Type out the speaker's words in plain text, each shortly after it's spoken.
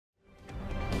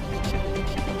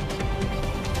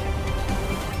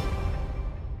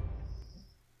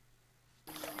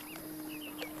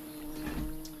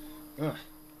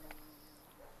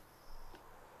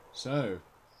So,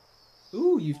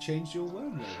 ooh, you've changed your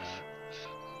worm loadout.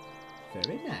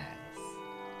 Very nice.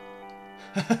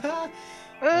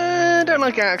 I don't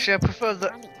like it actually. I prefer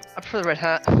the red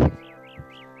hat.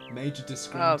 Major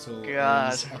Disgruntle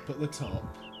is up at the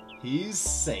top. He's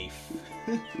safe.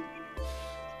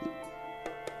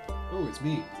 Oh, it's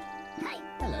me. Hi.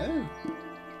 Hello.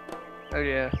 Oh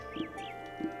yeah.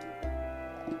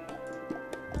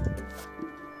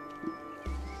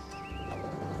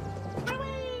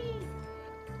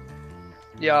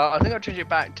 Yeah, I think I'll change it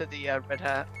back to the red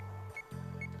hat.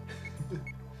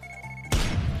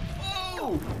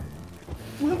 Oh!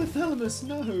 Wormithalamus,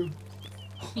 no!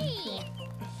 Oh,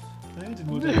 I did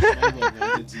more damage to my worm than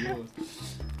I did to yours.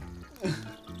 The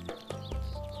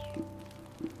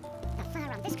fur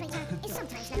on this creature is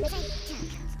sometimes known as a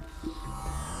turncoat.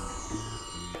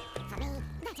 For me,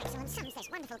 that excellent sums this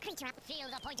wonderful creature up. Feel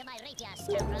the point of my rapier,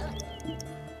 scoundrel.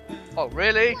 Oh,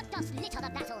 really? What does litter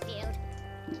the battlefield?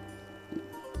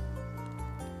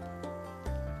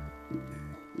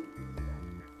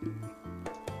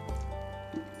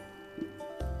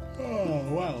 Oh,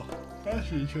 wow.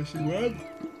 That's an interesting worm.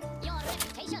 Your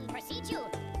reputation precedes you.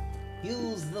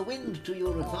 Use the wind to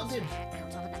your advantage.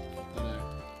 Out on the battlefield. I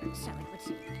know. So it would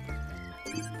seem.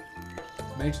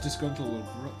 Major Disgruntle will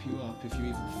drop you up if you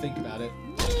even think about it.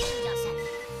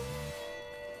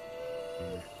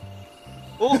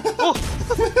 Oh!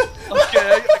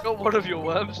 Okay, I got one of your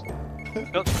worms.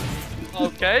 Okay.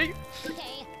 Okay.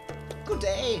 Good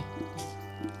day.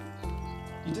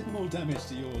 You did more damage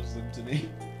to yours than to me.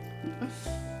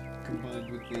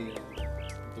 Combined with the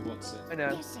what's it? I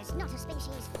know. This is not a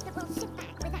species that will sit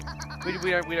back with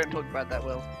that. We don't talk about that,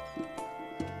 Will.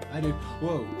 I do.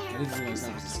 Whoa! I didn't realise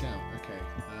that was a scout. Okay.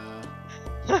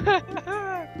 Right,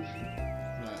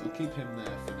 I'll keep him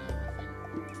there for now. I think.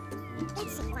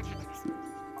 Let's see what happens.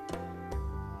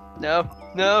 No.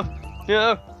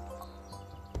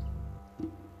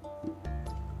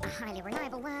 A highly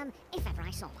reliable worm, if ever I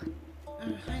saw one.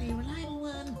 A highly reliable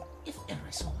worm, if ever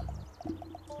I saw one.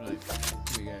 Right,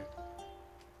 here we go.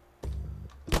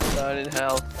 Burn in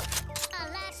hell.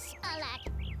 Alas, alack.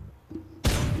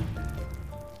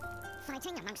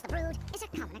 Fighting amongst the brood is a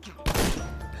common occurrence.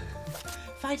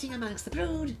 Fighting amongst the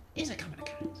brood is a common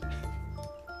occurrence.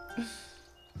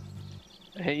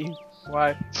 Hey,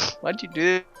 why'd you do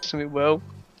this to me, Will?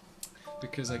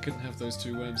 Because I couldn't have those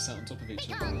two worms sat on top of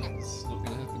each other. It's not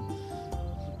gonna happen.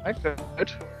 I could.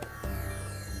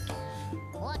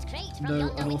 What crate from No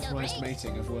yonder window unauthorized breaks?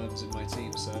 mating of worms in my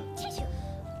team, sir. Tissue.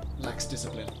 Lacks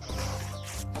discipline.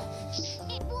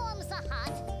 It warms the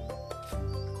heart.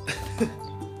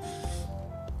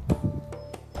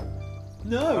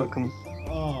 No! Welcome.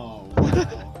 Oh,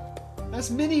 wow. That's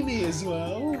mini-me as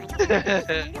well.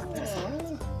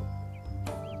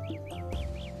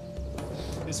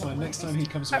 It's fine, next time he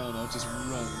comes around I'll just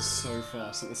run so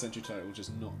fast that the sentry turret will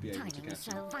just not be able to Timing is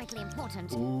catch him. so vitally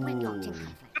important when locked in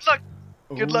conflict. Good luck.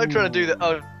 Good luck trying to do that.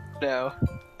 Oh no.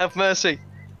 Have mercy.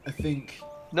 I think...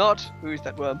 Not. Who's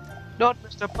that worm? Not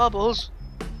Mr. Bubbles.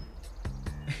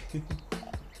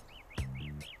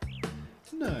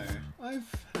 No, I've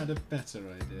had a better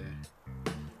idea.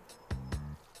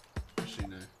 Actually,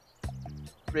 no.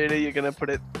 Really, you're gonna put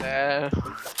it there?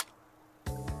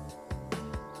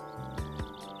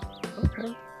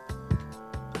 Okay.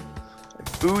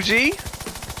 Bougie.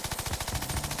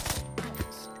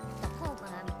 Alas, the poor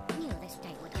worm knew this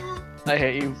day would come. I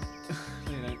hate you.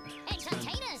 You know,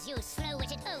 Entertainers, you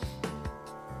slow-witted oaf.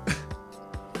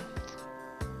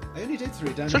 I only did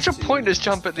 3 damage Such a to you. pointless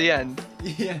jump at the end.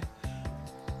 Yeah.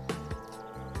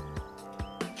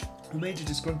 The Major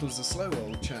Disgruntle's a slow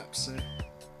old chap, so...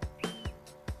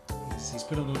 He's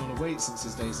put on a lot of weight since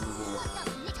his days in the war. What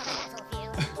does litter the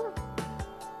battlefield?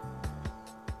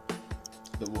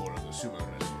 The war of the sumo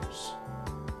wrestlers.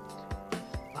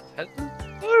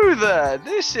 Hello there.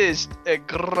 This is a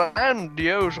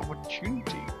grandiose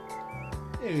opportunity.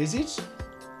 Oh, is it?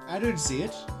 I don't see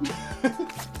it.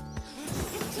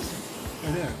 I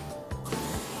know.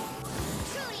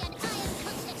 Truly an iron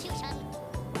constitution.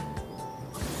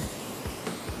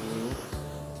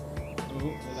 Oh,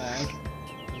 the lag.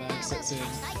 The lag sets in.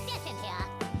 Catch thy death in here.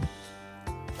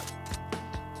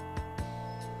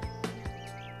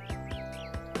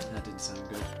 That didn't sound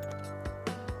good.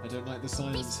 I don't like the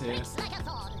silence This here. breaks like a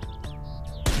thorn.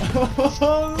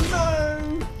 Oh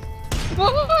no!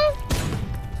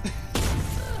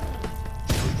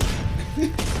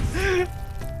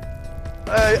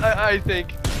 I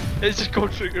think it's just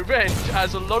called for revenge,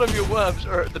 as a lot of your worms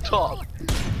are at the top.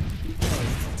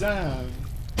 Damn!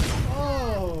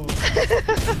 Oh!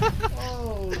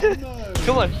 Oh no!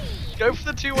 Come on, go for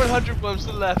the two 100 worms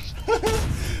to the left.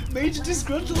 Major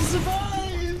Disgruntled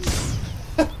survives!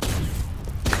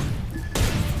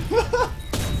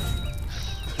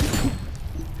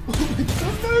 Oh my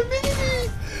god, no, Mini!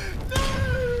 No!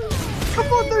 Come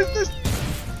on, there's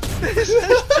 2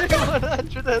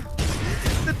 100 health.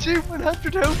 The 2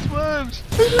 100 health worms.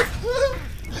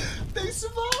 They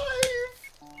survive!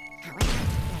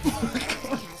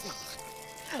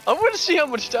 I want to see how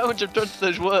much damage I've done to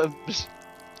those worms.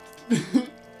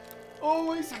 Oh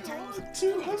my god,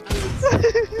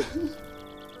 200!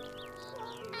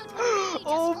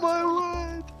 Oh my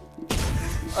word!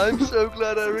 I'm so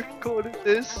glad I recorded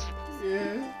this.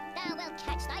 Yeah, Thou wilt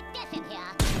catch thy death in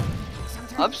here.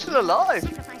 I'm still alive.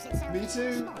 me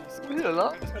too. I'm still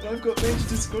alive. And I've got Major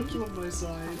Disgruntled on my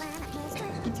side.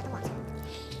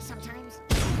 Sometimes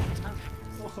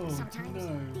Oh Sometimes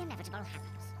no. the inevitable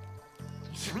happens.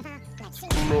 However, let's see.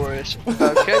 Glorious.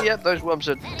 Okay, yep, those worms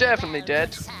are definitely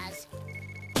dead.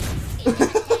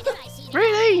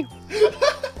 Really?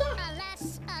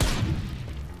 Alas,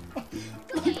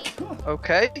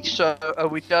 Okay, so are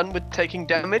we done with taking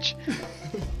damage?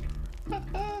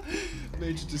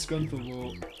 Major Disgruntled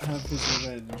will have his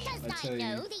revenge, does I thou tell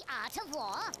know you. the art of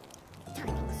war?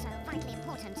 Timing so vitally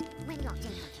important when locked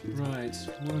in. Right,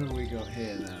 what have we got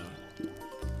here now?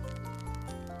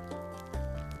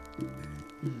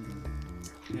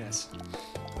 Yes.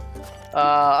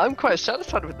 I'm quite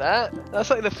satisfied with that. That's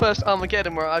like the first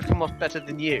Armageddon where I've come off better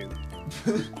than you.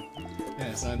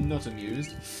 Yes, I'm not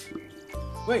amused.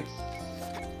 Wait!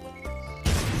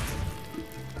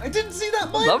 I didn't see that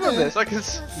mine Loving there! this, I can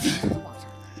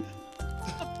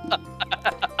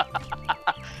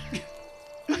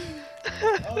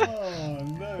Oh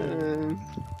no!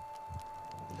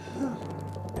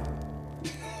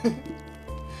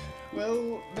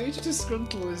 Well, Major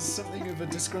Disgruntled is something of a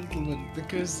disgruntlement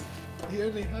because he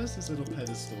only has this little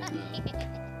pedestal now.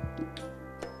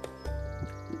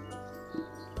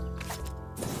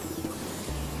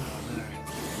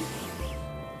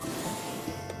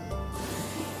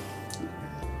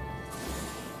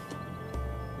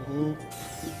 Oh,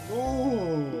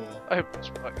 oh! I hope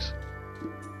this works.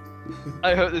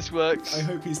 I hope this works. I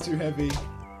hope he's too heavy.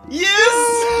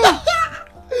 Yes!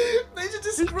 Major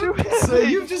Disgruntled! So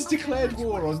heavy. you've just declared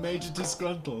war on Major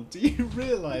Disgruntled. Do you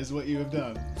realise what you have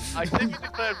done? I think you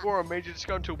declared war on Major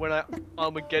Disgruntled when I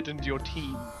Armageddoned your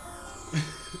team.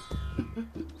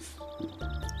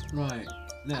 Right.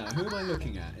 Now, who am I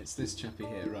looking at? It's this chappy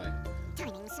here, right.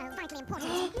 Timing so vitally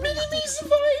important. Mini-Me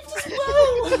survived as well!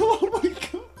 Oh my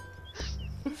god!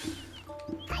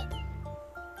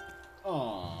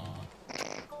 Aww.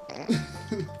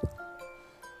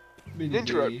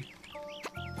 Ninja rope. Mini-Me.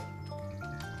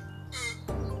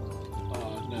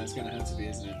 Oh no, it's gonna have to be,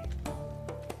 isn't it?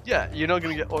 Yeah, you're not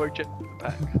gonna get Origin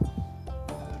back.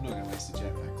 I'm not gonna waste a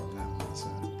jetpack on that one, so...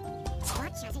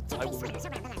 Watch as it I gently will. swings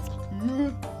around the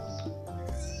landscape.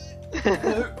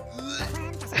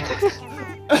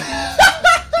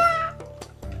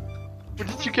 What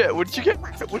did you get? What did you get?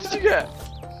 What did you get?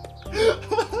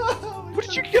 What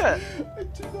did you get? I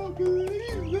do not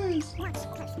believe this! Watch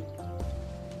closely.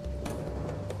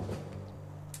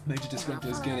 Major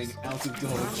Disgruntled is getting out of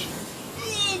dodge.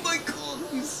 Oh my god,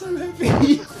 he's so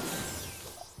heavy!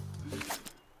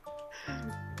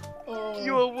 Oh.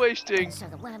 You are wasting. So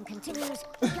the worm continues,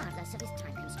 regardless of his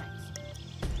time constraints.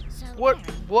 So What?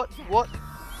 very, What? very What?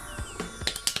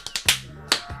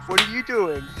 What are you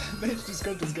doing? Major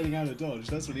Disgruntled's getting out of dodge,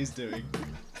 that's what he's doing.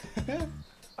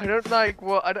 I don't like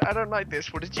what. I don't like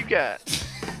this. What did you get?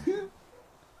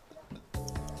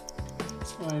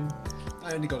 It's fine.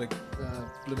 I only got a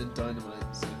bloomin'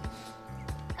 dynamite, so.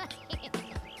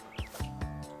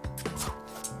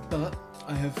 But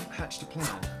I have hatched a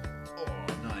plan. Oh,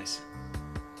 nice.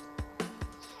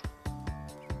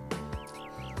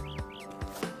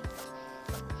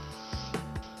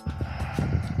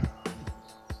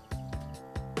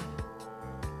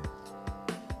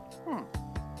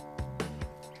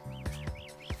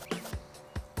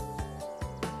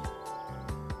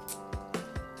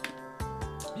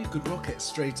 You could rocket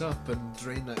straight up and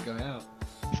drain that guy out.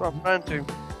 So I'm trying to.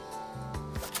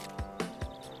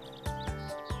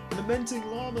 Lamenting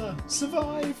llama,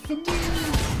 survive for me!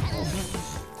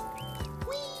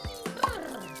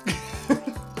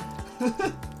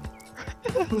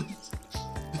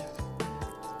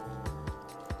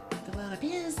 The worm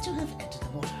appears to have entered the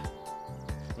water.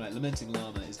 Right, lamenting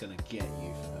llama is gonna get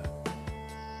you for that.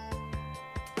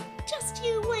 Just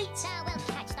you wait. Thou wilt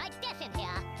catch thy death in here.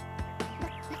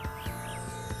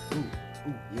 Ooh,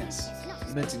 ooh, yes.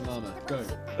 Lamenting llama, go.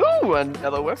 Ooh,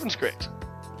 another weapons crate.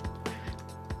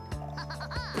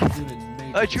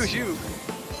 I choose you.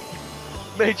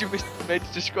 Major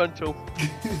disgruntled.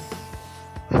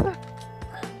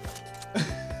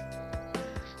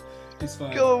 It's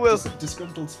fine. Go on, Will.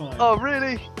 Disgruntled's fine. Oh,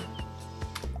 really?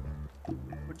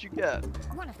 What'd you get?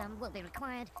 One of them will be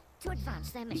required to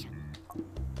advance their mission.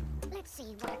 Let's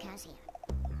see what occurs here.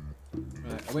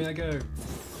 Right, away I go.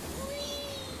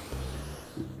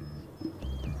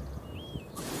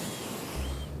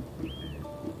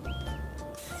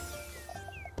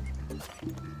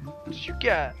 What did you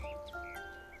get?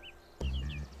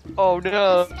 Oh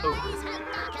no! Skies have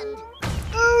darkened.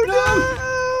 Oh no!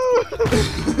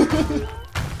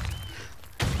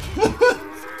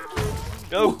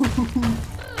 No!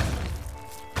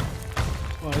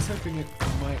 Well, I was hoping it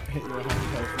might hit your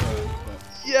handheld worm, but...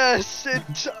 Yes,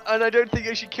 and I don't think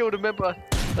I actually killed a member.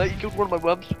 You killed one of my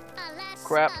worms. Alas,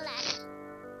 Crap. alas.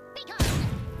 Be gone.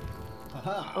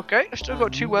 Haha! Okay, I still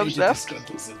got 2 worms Major left.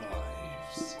 Disgruntled survives.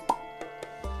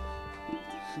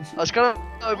 I was kind of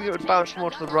hoping it would bounce more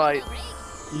to the right.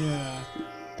 Yeah.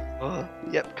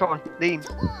 Yep, come on, lean.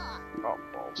 To war. Oh,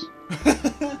 balls.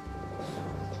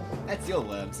 That's your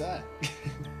worm, sir.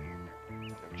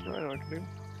 There's no idea what I can do.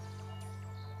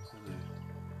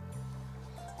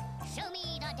 Show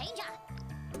me the danger.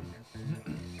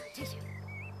 Tissue. I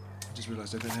just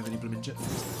realised I don't have any blooming jet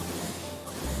fuels.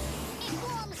 It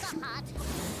warms the heart.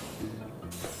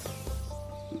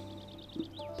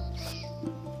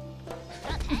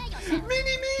 Prepare yourself.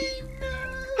 Mini-me!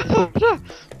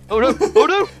 Oh no! Oh no!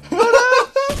 Oh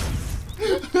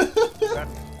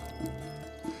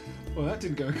Well, that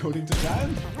didn't go according to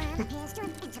plan. The worm appears to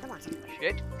have entered the water. no!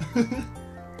 Shit.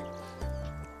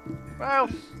 Well,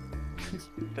 could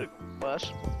have gone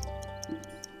worse.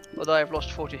 Although I've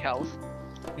lost 40 health.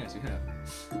 Yes, you have.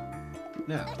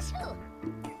 Now, That's who?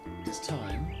 it's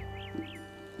time.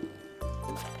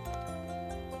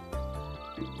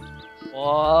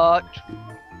 What?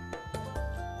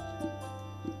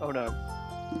 Oh no.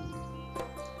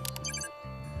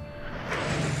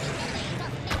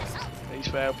 Please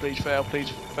fail, please fail, please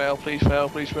fail, please fail,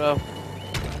 please fail.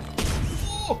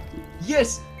 Oh!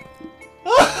 Yes!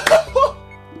 No!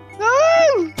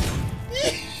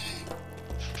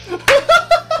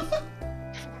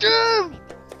 Damn!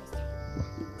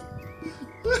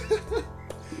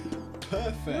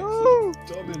 Perfect. No!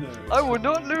 Domino. I will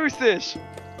not lose this!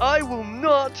 I will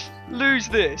not lose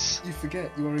this! You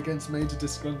forget you are against Major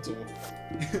Disgruntled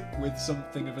with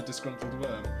something of a disgruntled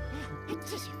worm.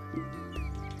 Tissue.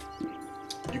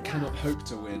 You cannot hope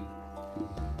to win.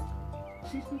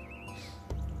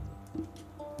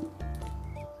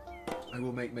 I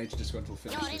will make Major Disgruntled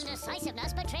finish Your this one.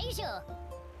 indecisiveness betrays you.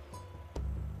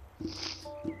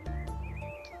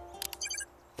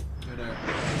 Oh no.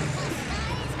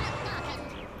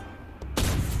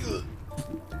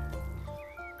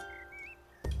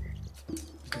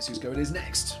 Guess whose go it is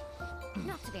next?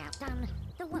 Not to be outdone,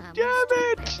 the worm. Damn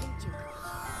it!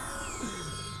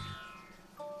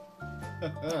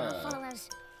 There are followers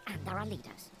and there are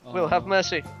leaders. Will, have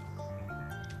mercy.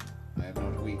 I am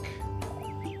not weak.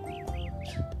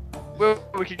 Well,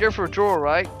 we could go for a draw,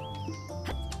 right?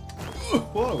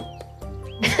 Whoa!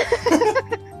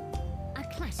 A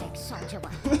classic soldier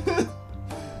worm.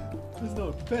 I was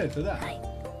not prepared for that.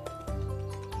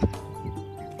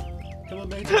 Come on,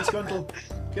 Major Disgruntled.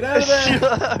 Get out of It's there!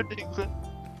 not happening.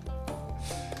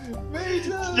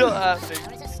 Major! It's not happening.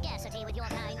 There is a scarcity with your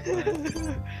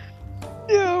kind.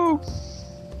 No!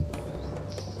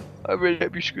 I really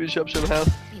hope you screw this up somehow.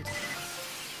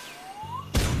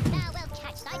 Now we'll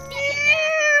catch thy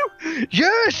death.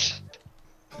 Yes!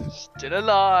 Still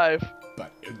alive.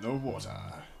 But in the water.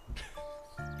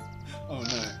 Oh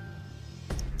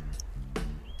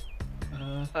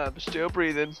no. I'm still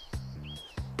breathing.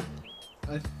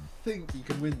 I think you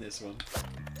can win this one.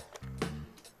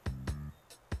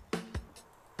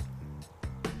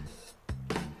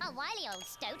 A wily old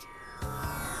stoat.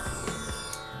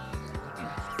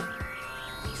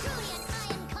 Truly an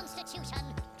iron constitution.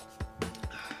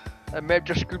 I may have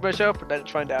just screwed myself, but let's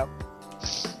find out.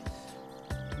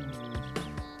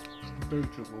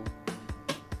 Debatable.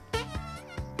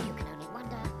 You can only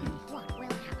wonder what will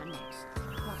happen next.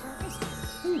 What will this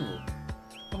do? Ooh.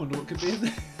 I wonder what could be in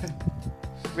there.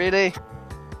 Really?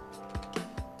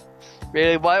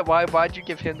 Really? Why'd you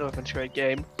give him the weapons grade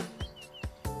game?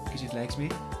 Because he likes me.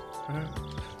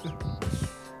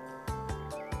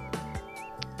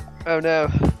 Oh no.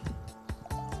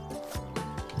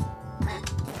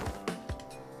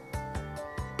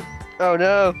 Oh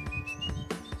no.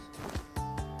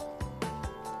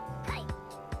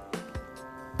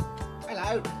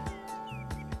 Hello.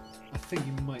 I think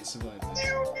you might survive this.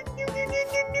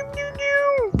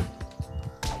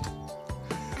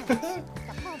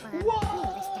 require,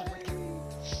 nearly this day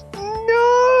would come.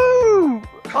 No!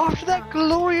 After that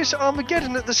glorious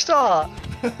Armageddon at the start.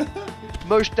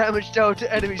 Most damage dealt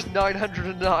to enemies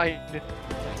 909.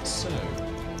 So,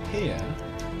 here,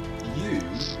 you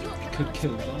could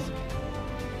kill Barney.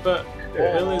 But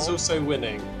Will is also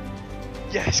winning.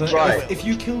 Yes, But Right. if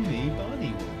you kill me,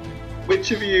 Barney will.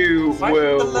 Which of you Fight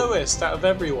will? the lowest out of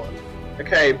everyone.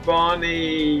 Okay,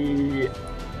 Barney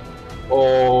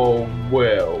or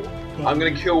Will. I'm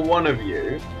gonna kill one of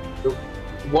you.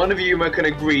 One of you can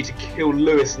agree to kill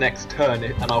Lewis next turn,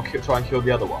 and I'll try and kill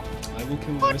the other one. I will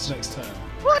kill Lewis next turn.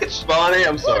 What? Barney,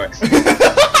 I'm sorry.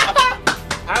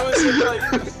 How is it like?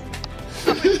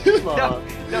 Come No,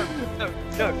 on. no.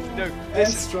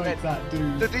 Airstrike that dude.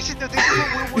 No, this is what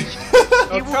Will wants you. Oh,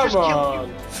 He will come just kill on.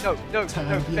 you. No,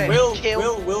 Damn, Ben, Will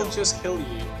kill. just kill you.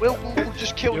 Will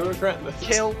just kill You'll you. regret this.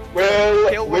 Kill.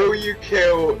 Will you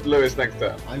kill Lewis next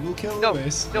turn? I will kill No,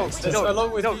 Lewis no, next Just turn.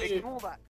 along with no, you. ignore that.